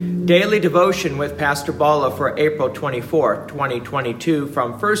Daily Devotion with Pastor Bala for April 24, 2022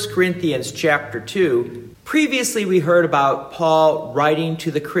 from 1 Corinthians chapter 2. Previously we heard about Paul writing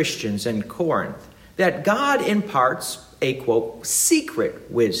to the Christians in Corinth that God imparts a, quote,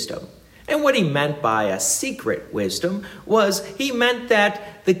 secret wisdom. And what he meant by a secret wisdom was he meant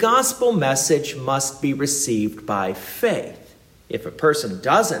that the gospel message must be received by faith. If a person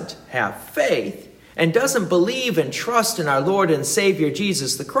doesn't have faith, and doesn't believe and trust in our Lord and Savior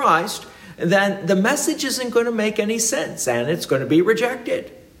Jesus the Christ, then the message isn't going to make any sense and it's going to be rejected.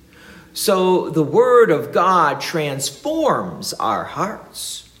 So the Word of God transforms our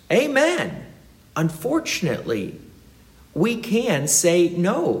hearts. Amen. Unfortunately, we can say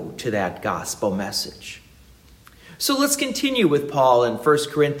no to that gospel message. So let's continue with Paul in 1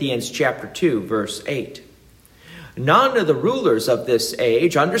 Corinthians chapter 2, verse 8. None of the rulers of this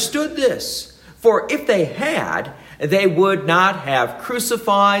age understood this. For if they had, they would not have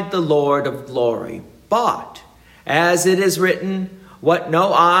crucified the Lord of glory. But, as it is written, what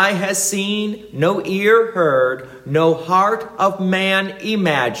no eye has seen, no ear heard, no heart of man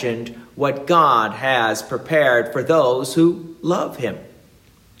imagined, what God has prepared for those who love him.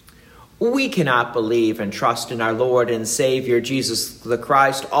 We cannot believe and trust in our Lord and Savior Jesus the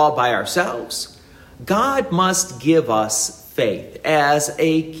Christ all by ourselves. God must give us faith as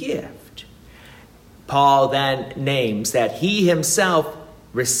a gift. Paul then names that he himself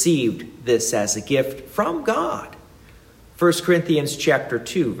received this as a gift from God. 1 Corinthians chapter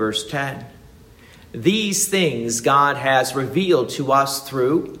 2, verse 10. These things God has revealed to us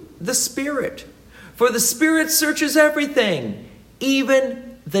through the Spirit. For the Spirit searches everything,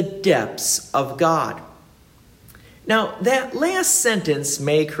 even the depths of God. Now, that last sentence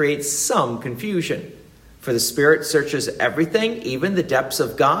may create some confusion. For the Spirit searches everything, even the depths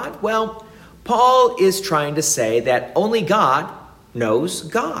of God? Well, Paul is trying to say that only God knows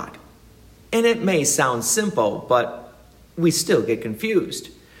God. And it may sound simple, but we still get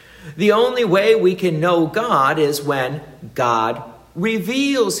confused. The only way we can know God is when God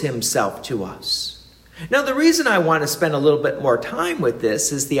reveals himself to us. Now, the reason I want to spend a little bit more time with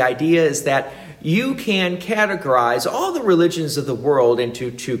this is the idea is that you can categorize all the religions of the world into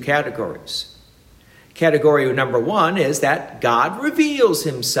two categories. Category number one is that God reveals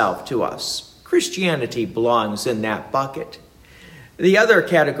himself to us. Christianity belongs in that bucket. The other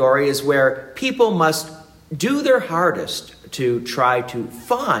category is where people must do their hardest to try to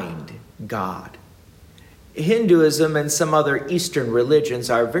find God. Hinduism and some other Eastern religions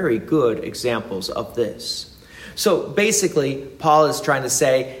are very good examples of this. So basically, Paul is trying to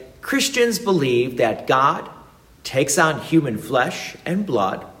say Christians believe that God takes on human flesh and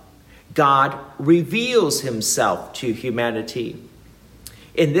blood. God reveals himself to humanity.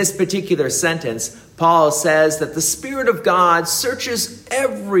 In this particular sentence, Paul says that the Spirit of God searches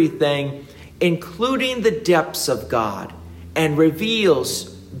everything, including the depths of God, and reveals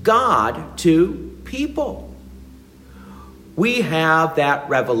God to people. We have that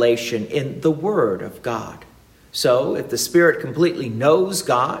revelation in the Word of God. So if the Spirit completely knows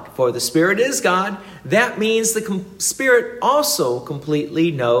God, for the Spirit is God, that means the Spirit also completely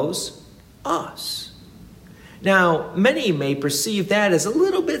knows us. Now, many may perceive that as a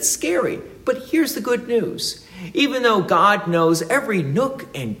little bit scary, but here's the good news. Even though God knows every nook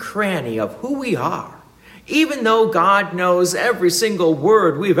and cranny of who we are, even though God knows every single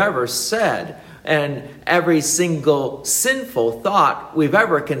word we've ever said and every single sinful thought we've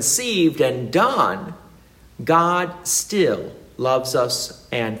ever conceived and done, God still loves us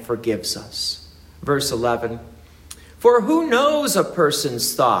and forgives us. Verse 11, for who knows a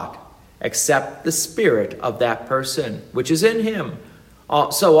person's thought except the spirit of that person, which is in him?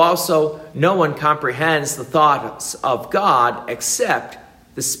 So also no one comprehends the thoughts of God except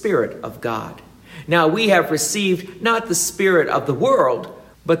the Spirit of God. Now we have received not the spirit of the world,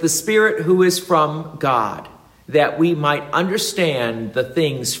 but the Spirit who is from God, that we might understand the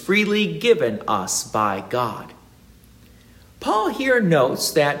things freely given us by God. Paul here notes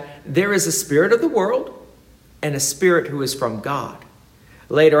that there is a spirit of the world and a spirit who is from God.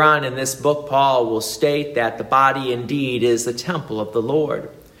 Later on in this book, Paul will state that the body indeed is the temple of the Lord.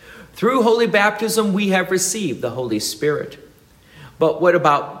 Through holy baptism, we have received the Holy Spirit. But what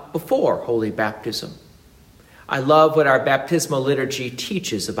about before holy baptism? I love what our baptismal liturgy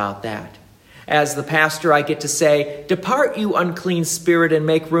teaches about that. As the pastor, I get to say, depart, you unclean spirit, and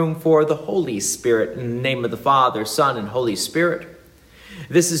make room for the Holy Spirit in the name of the Father, Son, and Holy Spirit.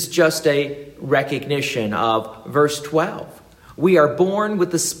 This is just a recognition of verse 12. We are born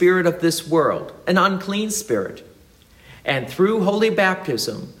with the spirit of this world, an unclean spirit. And through holy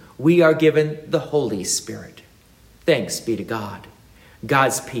baptism, we are given the Holy Spirit. Thanks be to God.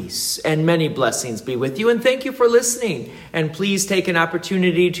 God's peace and many blessings be with you, and thank you for listening. And please take an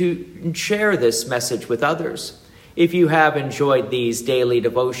opportunity to share this message with others. If you have enjoyed these daily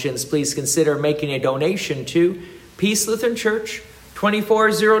devotions, please consider making a donation to Peace Lutheran Church,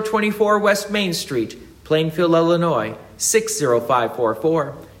 24024 West Main Street, Plainfield, Illinois,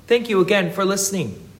 60544. Thank you again for listening.